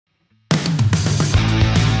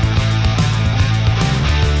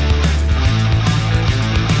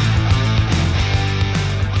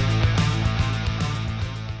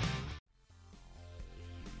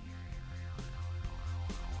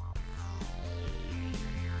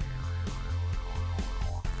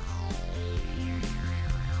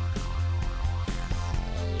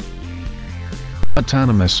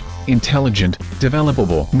autonomous, intelligent,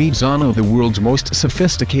 developable. Meet Zano, the world's most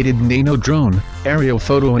sophisticated nano drone, aerial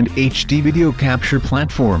photo and HD video capture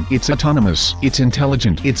platform. It's autonomous, it's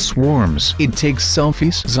intelligent, it swarms, it takes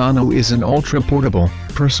selfies. Zano is an ultra-portable,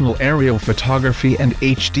 personal aerial photography and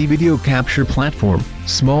HD video capture platform,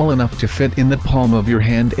 small enough to fit in the palm of your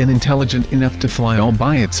hand and intelligent enough to fly all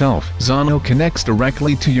by itself. Zano connects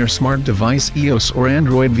directly to your smart device iOS or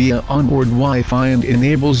Android via onboard Wi-Fi and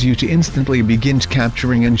enables you to instantly begin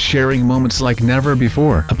capturing and sharing moments like never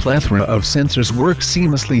before. A plethora of sensors work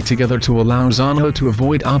seamlessly together to allow Zano to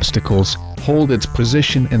avoid obstacles, hold its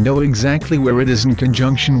position and know exactly where it is in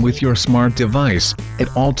conjunction with your smart device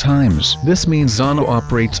at all times. This means Zano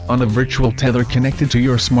operates on a virtual tether connected to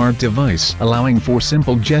your smart device, allowing for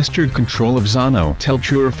simple gesture control of Zano. Tilt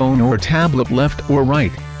your phone or tablet left or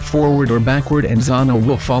right, forward or backward and Zano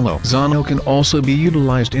will follow. Zano can also be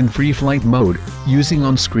utilized in free flight mode, using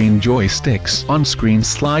on-screen joysticks. On-screen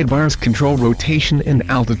slide bars control rotation and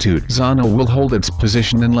altitude. Zano will hold its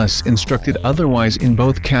position unless instructed otherwise in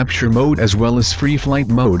both capture mode as well as free flight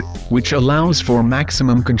mode, which allows for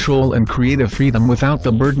maximum control and creative freedom without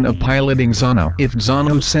the burden of piloting Zano. If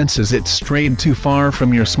Zano senses it's strayed too far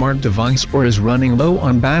from your smart device or is running low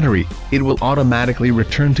on battery, it will automatically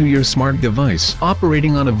return to your smart device.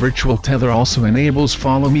 Operating on a virtual tether also enables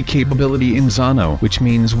follow me capability in Zano, which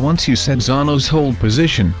means once you set Zano's hold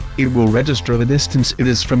position, it will register the distance it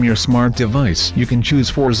is from your smart device. You can choose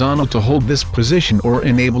for Zano to hold this position or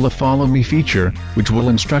enable a follow me feature, which will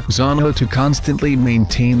instruct Zano to constantly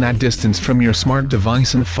maintain that distance from your smart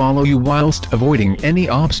device and follow you whilst avoiding any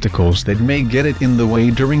obstacles that may get it in the way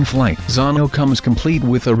during flight. Zano comes complete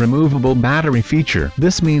with a removable battery feature.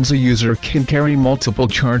 This means a user can carry multiple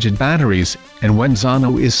charged batteries, and when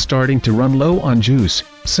Zano is starting to run low on juice,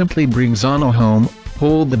 simply bring Zano home,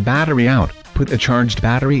 pull the battery out, put a charged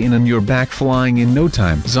battery in and you're back flying in no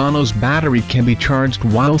time. Zano's battery can be charged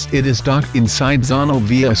whilst it is docked inside Zano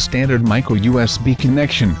via a standard micro USB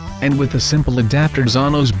connection, and with a simple adapter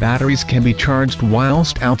Zano's batteries can be charged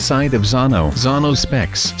whilst outside of Zano. Zano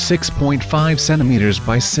specs: 6.5 cm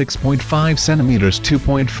by 6.5 cm,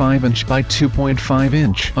 2.5 inch by 2.5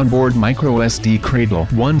 inch. Onboard micro SD cradle,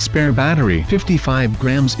 1 spare battery, 55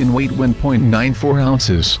 grams in weight, 1.94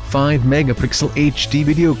 ounces, 5 megapixel HD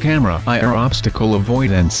video camera, IR obstacle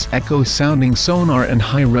avoidance, echo sounding sonar and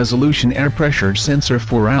high-resolution air pressure sensor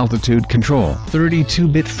for altitude control,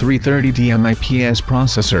 32-bit 330D IPS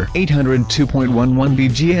processor, 802.11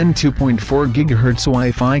 BGN, 2.4 GHz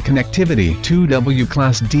Wi-Fi connectivity, 2W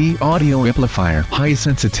Class D audio amplifier,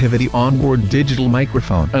 high-sensitivity onboard digital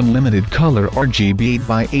microphone, unlimited color RGB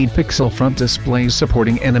 8x8 pixel front display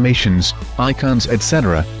supporting animations, icons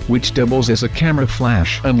etc., which doubles as a camera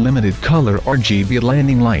flash, unlimited color RGB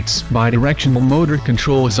landing lights, bidirectional motor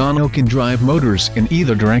control. Zano can drive motors in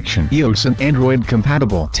either direction, iOS and Android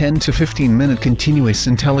compatible, 10 to 15 minute continuous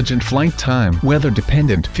intelligent flight time, weather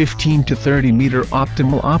dependent, 15 to 30 meter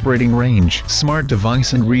optimal operating range, smart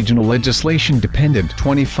device and regional legislation dependent,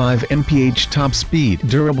 25 mph top speed,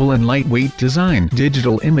 durable and lightweight design,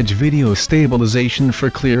 digital image video stabilization for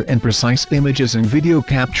clear and precise images and video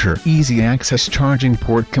capture, easy access charging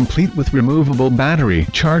port complete with removable battery,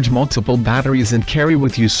 charge multiple batteries and carry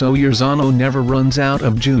with you so your Zano never runs out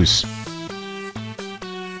of juice.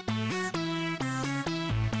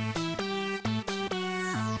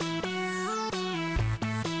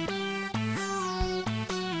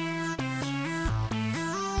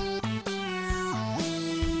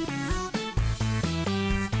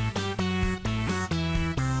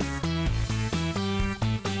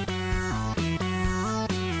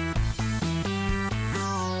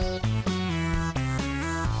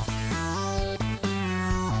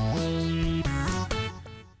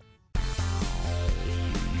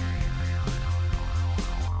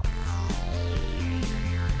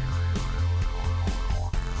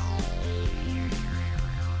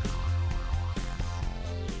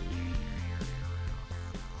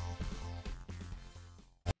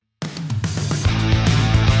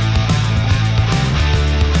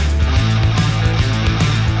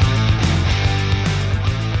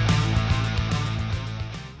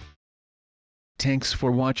 Thanks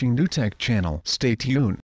for watching New Tech channel. Stay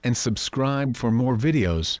tuned and subscribe for more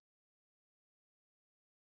videos.